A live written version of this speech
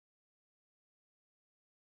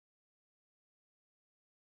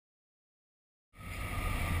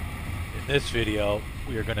this video,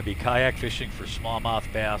 we are going to be kayak fishing for smallmouth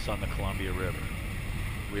bass on the Columbia River.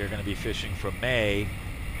 We are going to be fishing from May,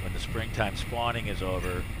 when the springtime spawning is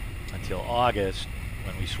over, until August,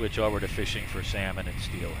 when we switch over to fishing for salmon and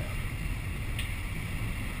steelhead.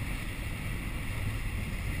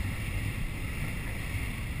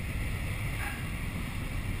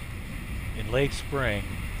 In late spring,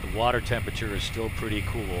 the water temperature is still pretty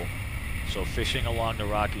cool, so fishing along the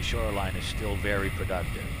rocky shoreline is still very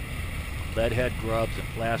productive. Leadhead grubs and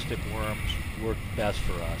plastic worms work best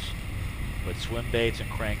for us, but swim baits and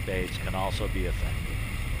crankbaits can also be effective.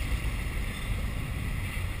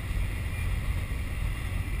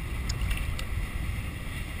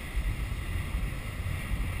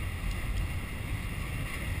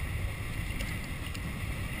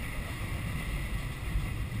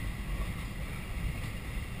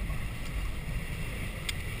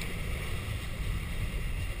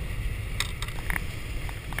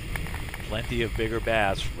 Plenty of bigger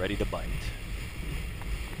bass ready to bite.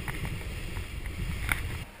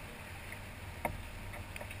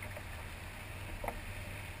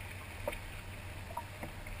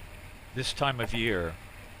 This time of year,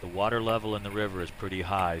 the water level in the river is pretty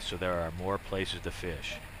high, so there are more places to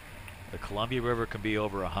fish. The Columbia River can be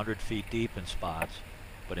over 100 feet deep in spots,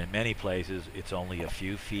 but in many places it's only a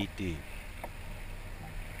few feet deep.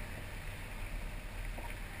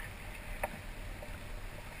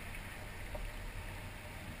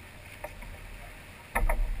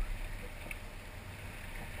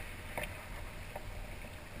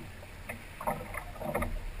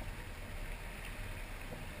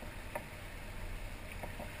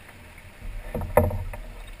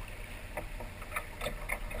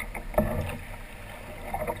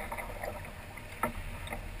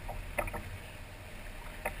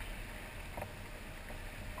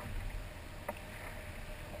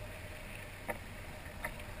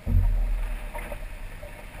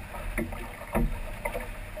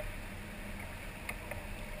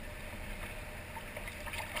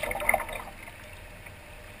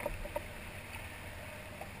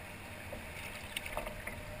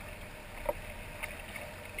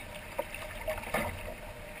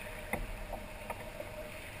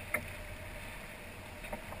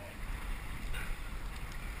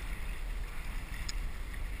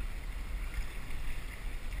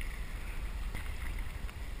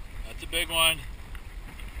 That's a big one.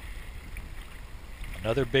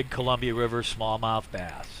 Another big Columbia River smallmouth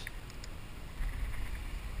bass.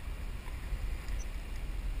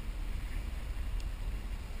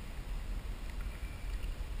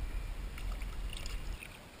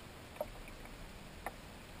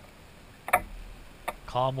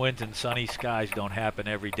 Calm winds and sunny skies don't happen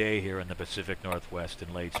every day here in the Pacific Northwest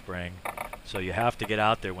in late spring, so you have to get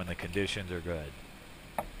out there when the conditions are good.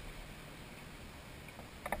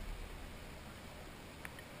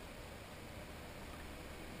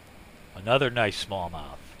 Another nice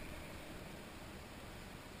smallmouth.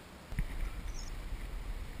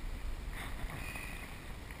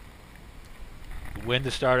 The wind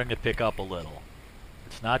is starting to pick up a little.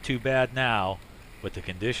 It's not too bad now, but the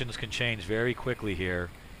conditions can change very quickly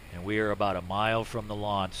here, and we are about a mile from the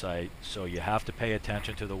launch site, so you have to pay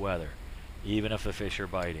attention to the weather, even if the fish are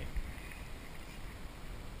biting.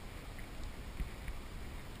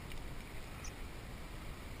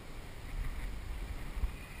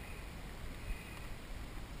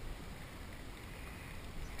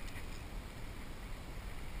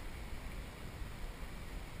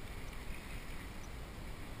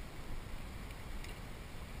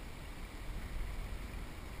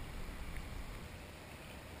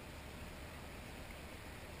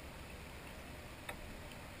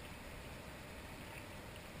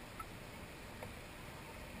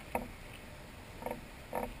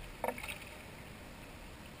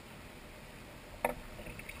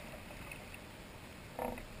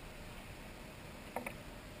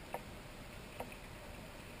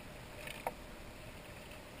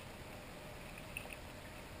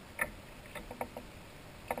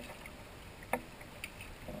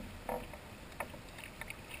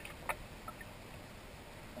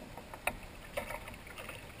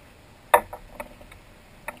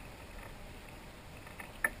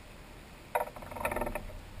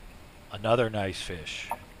 Another nice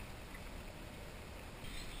fish.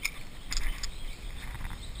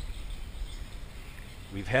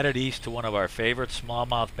 We've headed east to one of our favorite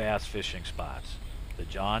smallmouth bass fishing spots, the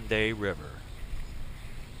John Day River.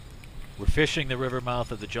 We're fishing the river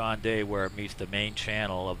mouth of the John Day where it meets the main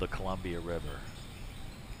channel of the Columbia River.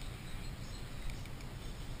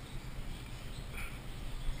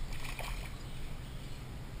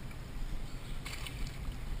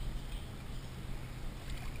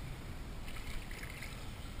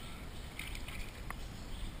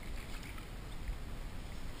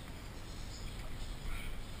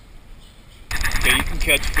 Okay, you can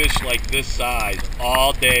catch fish like this size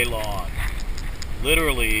all day long.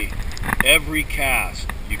 Literally, every cast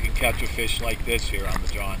you can catch a fish like this here on the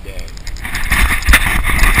John Day.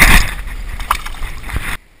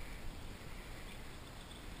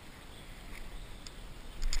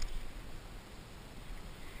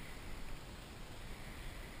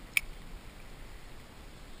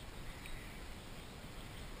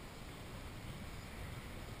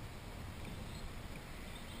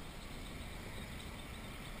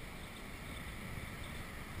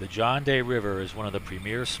 The John Day River is one of the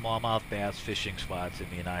premier smallmouth bass fishing spots in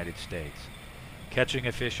the United States. Catching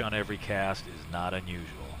a fish on every cast is not unusual.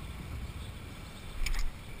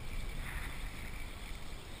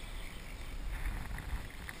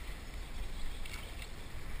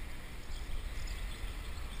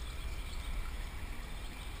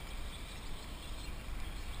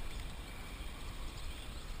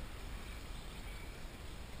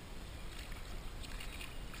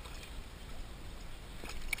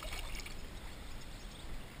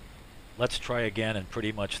 Let's try again in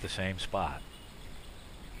pretty much the same spot.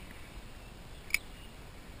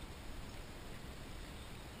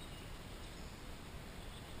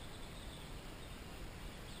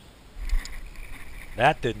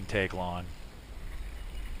 That didn't take long.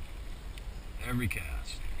 Every cast.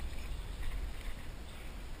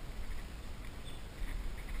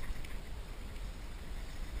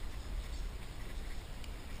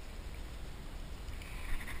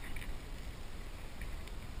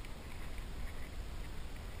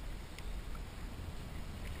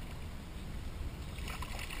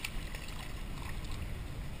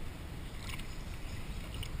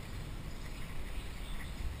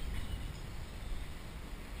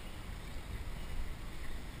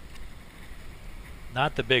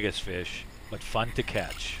 Not the biggest fish, but fun to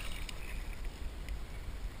catch.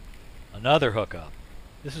 Another hookup.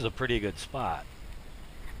 This is a pretty good spot.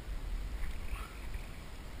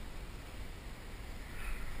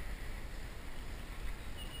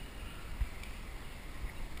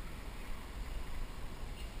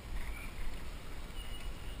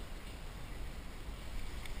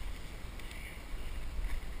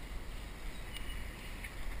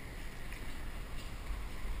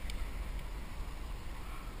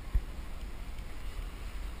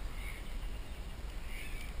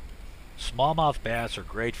 Smallmouth bass are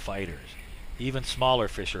great fighters. Even smaller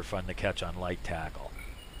fish are fun to catch on light tackle.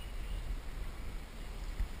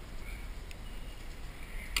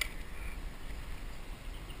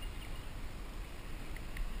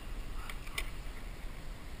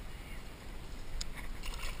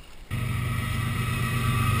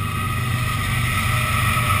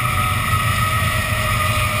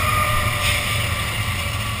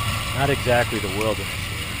 Not exactly the wilderness here.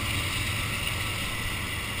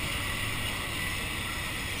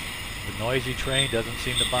 The noisy train doesn't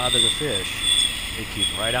seem to bother the fish. They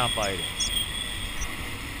keep right on biting.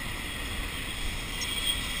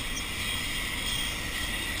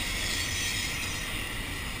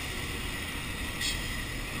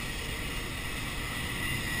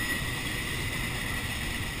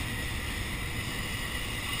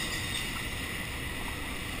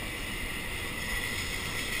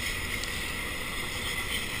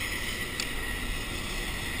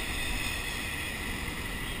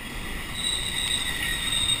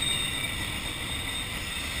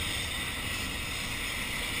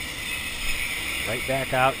 Right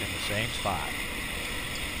back out in the same spot.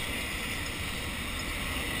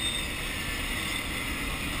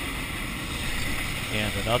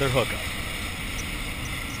 And another hookup.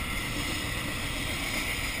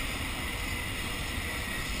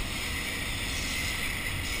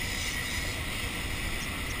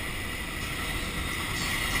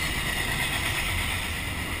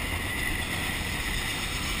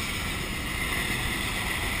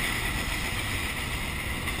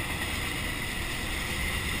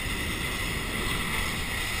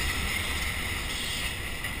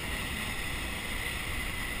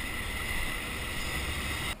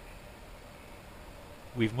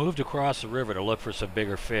 We've moved across the river to look for some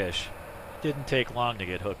bigger fish. Didn't take long to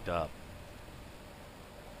get hooked up.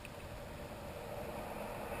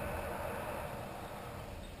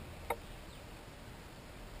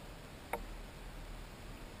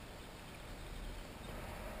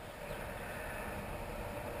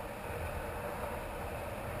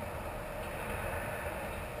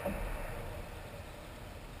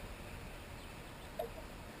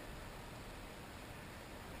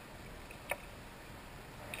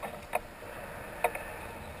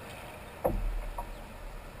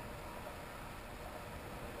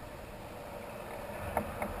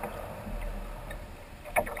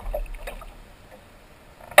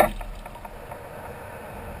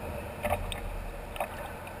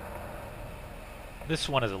 This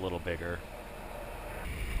one is a little bigger.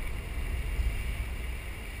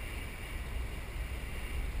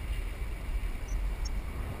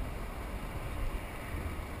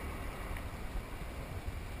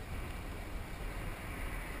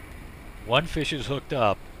 One fish is hooked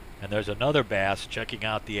up, and there's another bass checking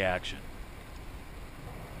out the action.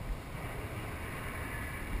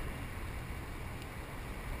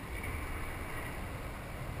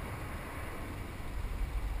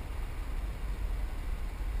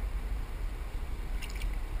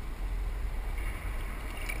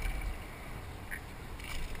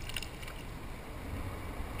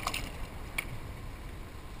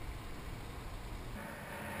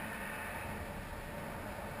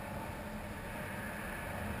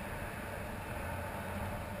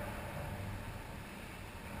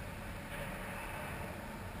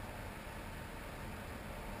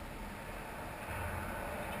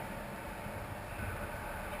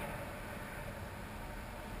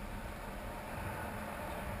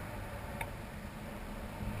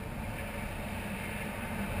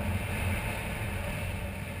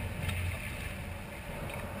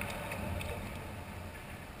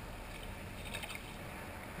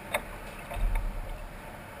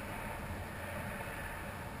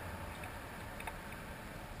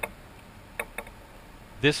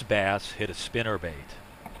 This bass hit a spinnerbait.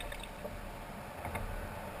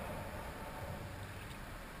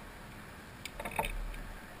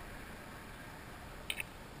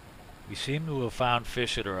 We seem to have found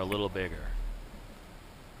fish that are a little bigger.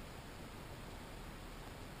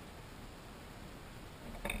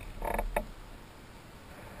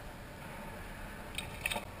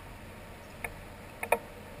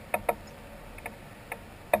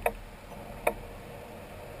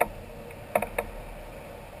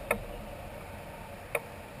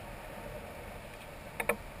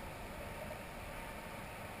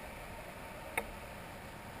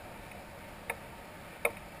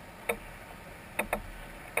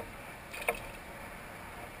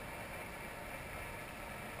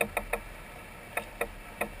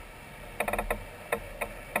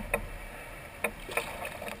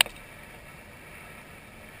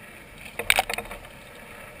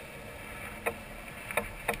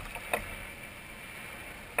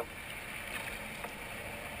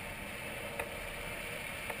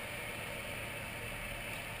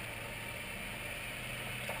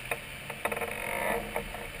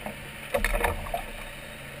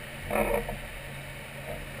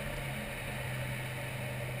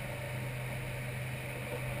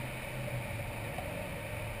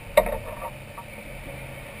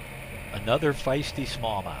 Another feisty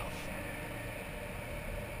smallmouth.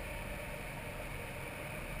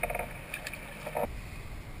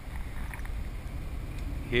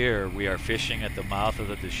 Here we are fishing at the mouth of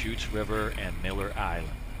the Deschutes River and Miller Island.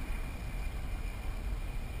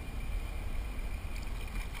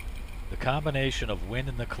 The combination of wind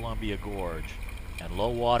in the Columbia Gorge and low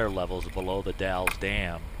water levels below the Dalles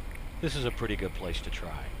Dam, this is a pretty good place to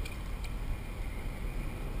try.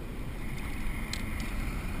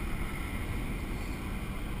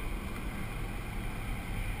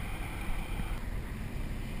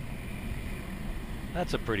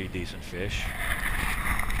 That's a pretty decent fish.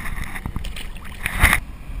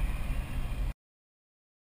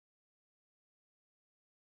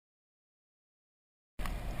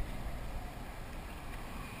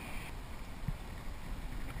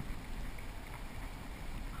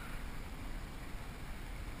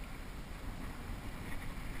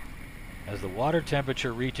 As the water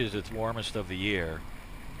temperature reaches its warmest of the year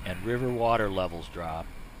and river water levels drop,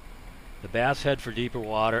 the bass head for deeper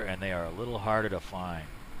water and they are a little harder to find.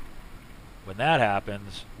 When that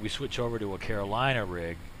happens, we switch over to a Carolina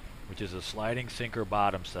rig, which is a sliding sinker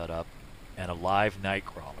bottom setup and a live night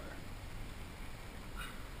crawler.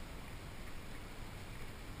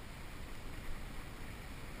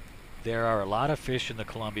 There are a lot of fish in the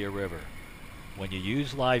Columbia River. When you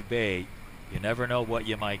use live bait, you never know what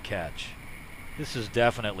you might catch. This is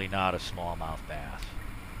definitely not a smallmouth bass.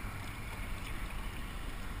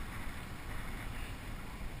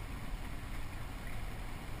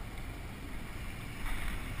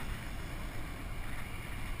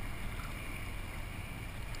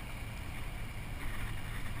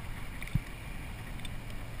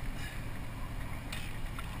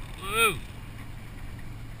 Woo!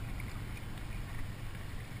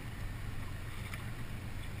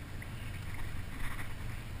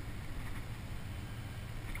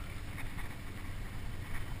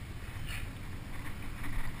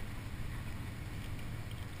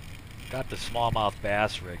 Got the smallmouth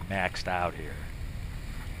bass rig maxed out here.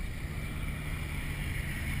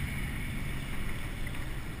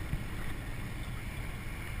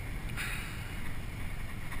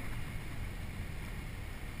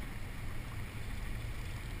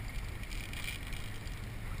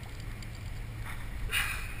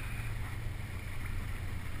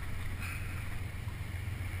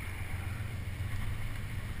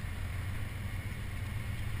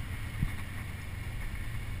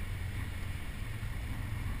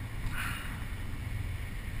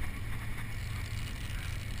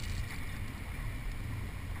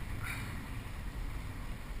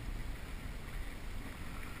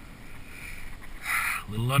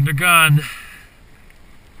 Still under gun.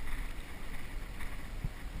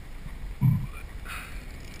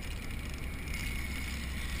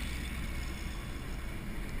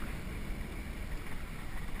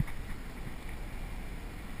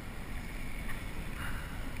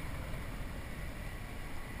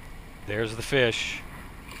 There's the fish.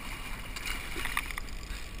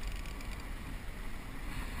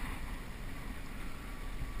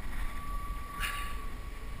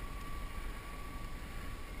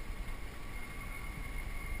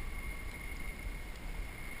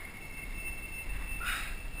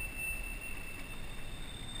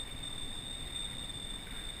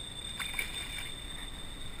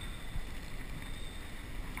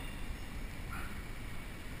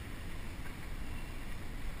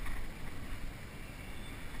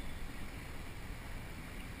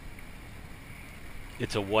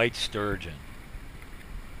 It's a white sturgeon.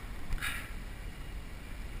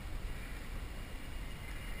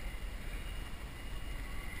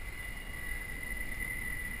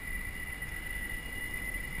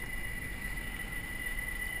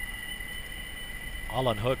 I'll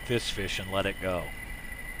unhook this fish and let it go.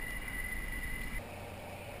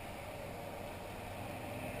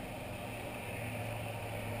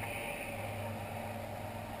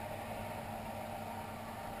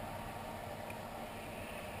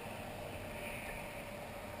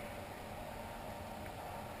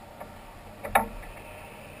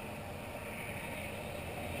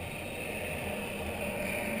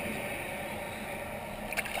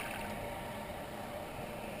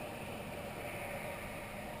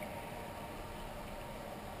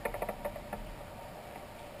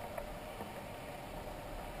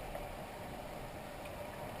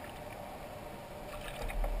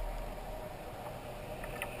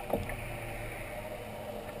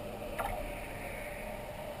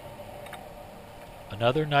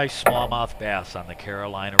 Another nice smallmouth bass on the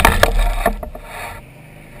Carolina River.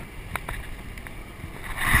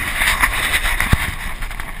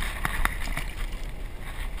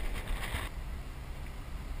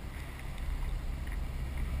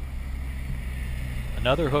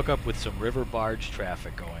 Another hookup with some river barge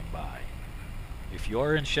traffic going by. If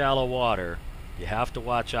you're in shallow water, you have to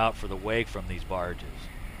watch out for the wake from these barges.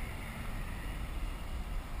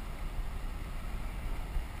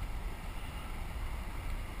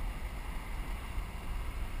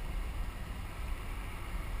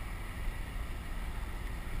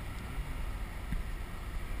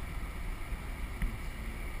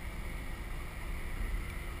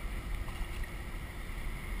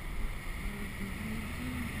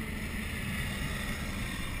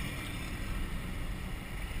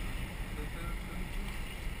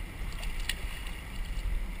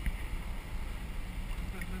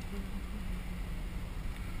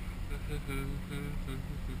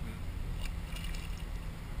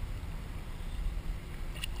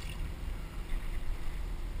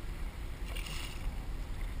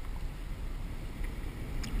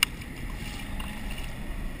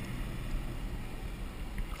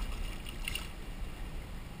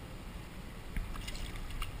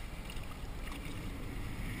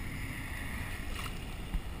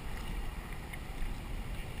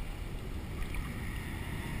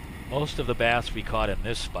 Most of the bass we caught in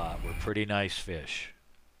this spot were pretty nice fish.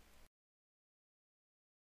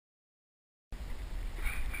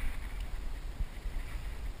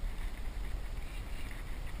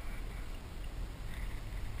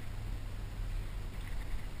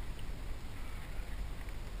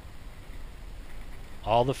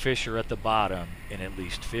 All the fish are at the bottom in at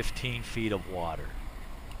least 15 feet of water.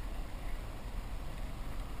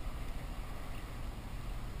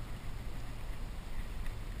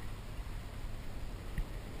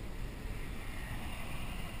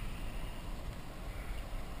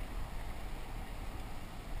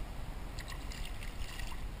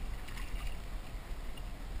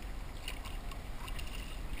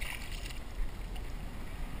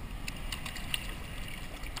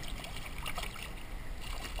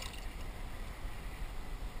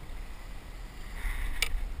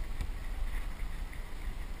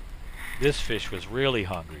 This fish was really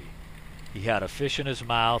hungry. He had a fish in his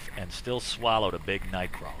mouth and still swallowed a big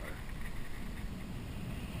nightcrawler.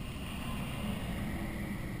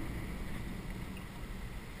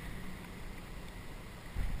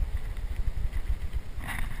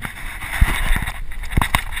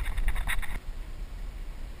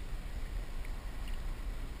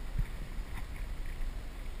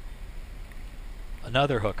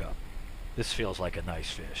 Another hookup. This feels like a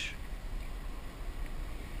nice fish.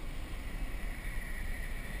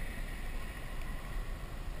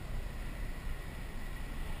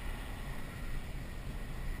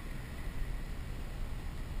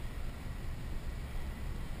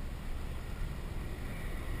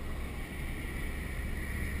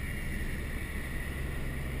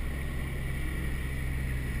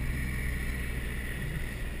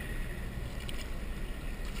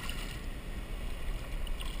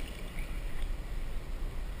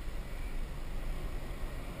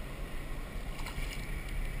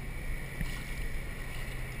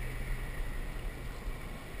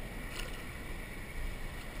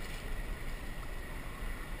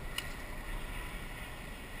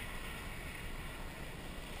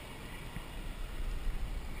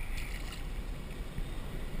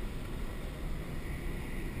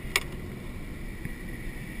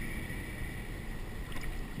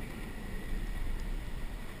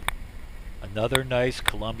 Another nice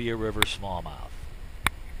Columbia River smallmouth.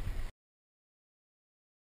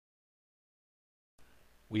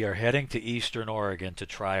 We are heading to eastern Oregon to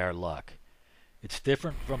try our luck. It's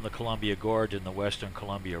different from the Columbia Gorge and the western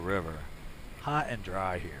Columbia River. Hot and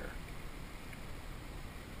dry here.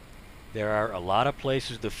 There are a lot of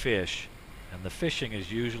places to fish, and the fishing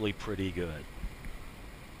is usually pretty good.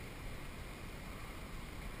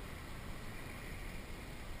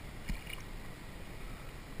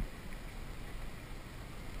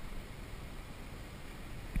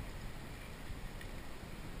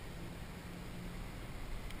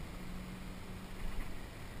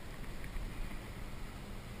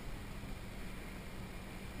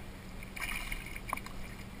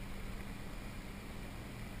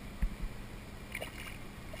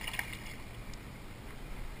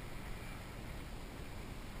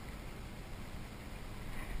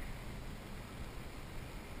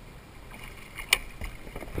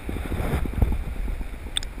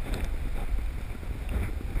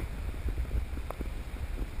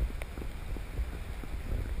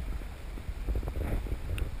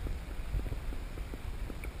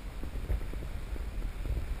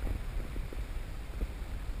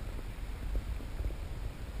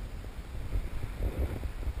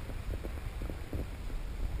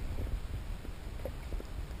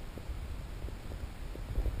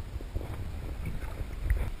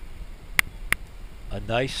 A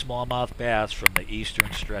nice smallmouth bass from the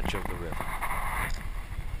eastern stretch of the river.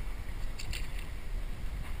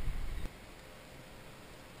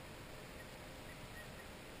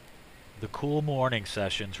 The cool morning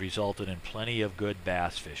sessions resulted in plenty of good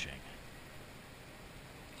bass fishing.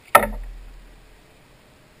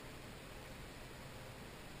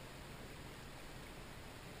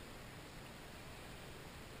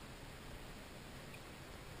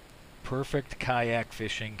 Perfect kayak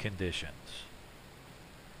fishing conditions.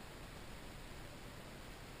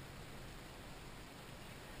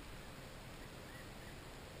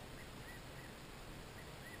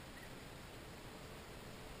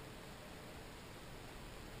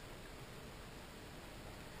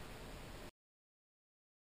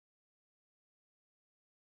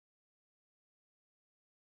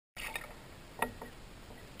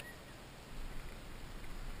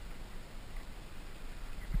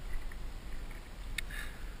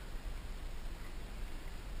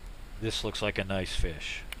 This looks like a nice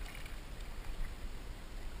fish.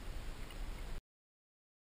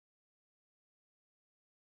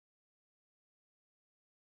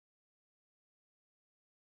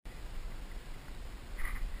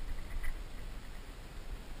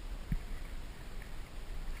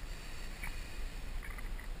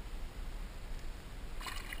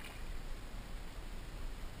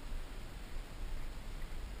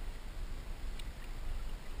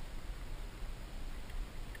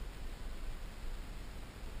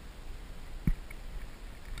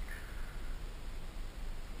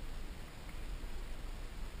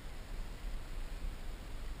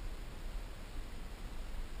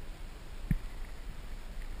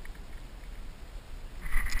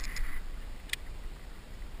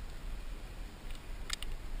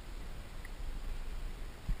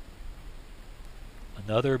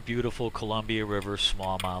 Another beautiful Columbia River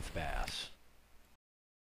smallmouth bass.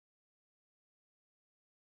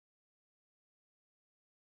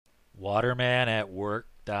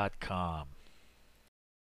 Watermanatwork.com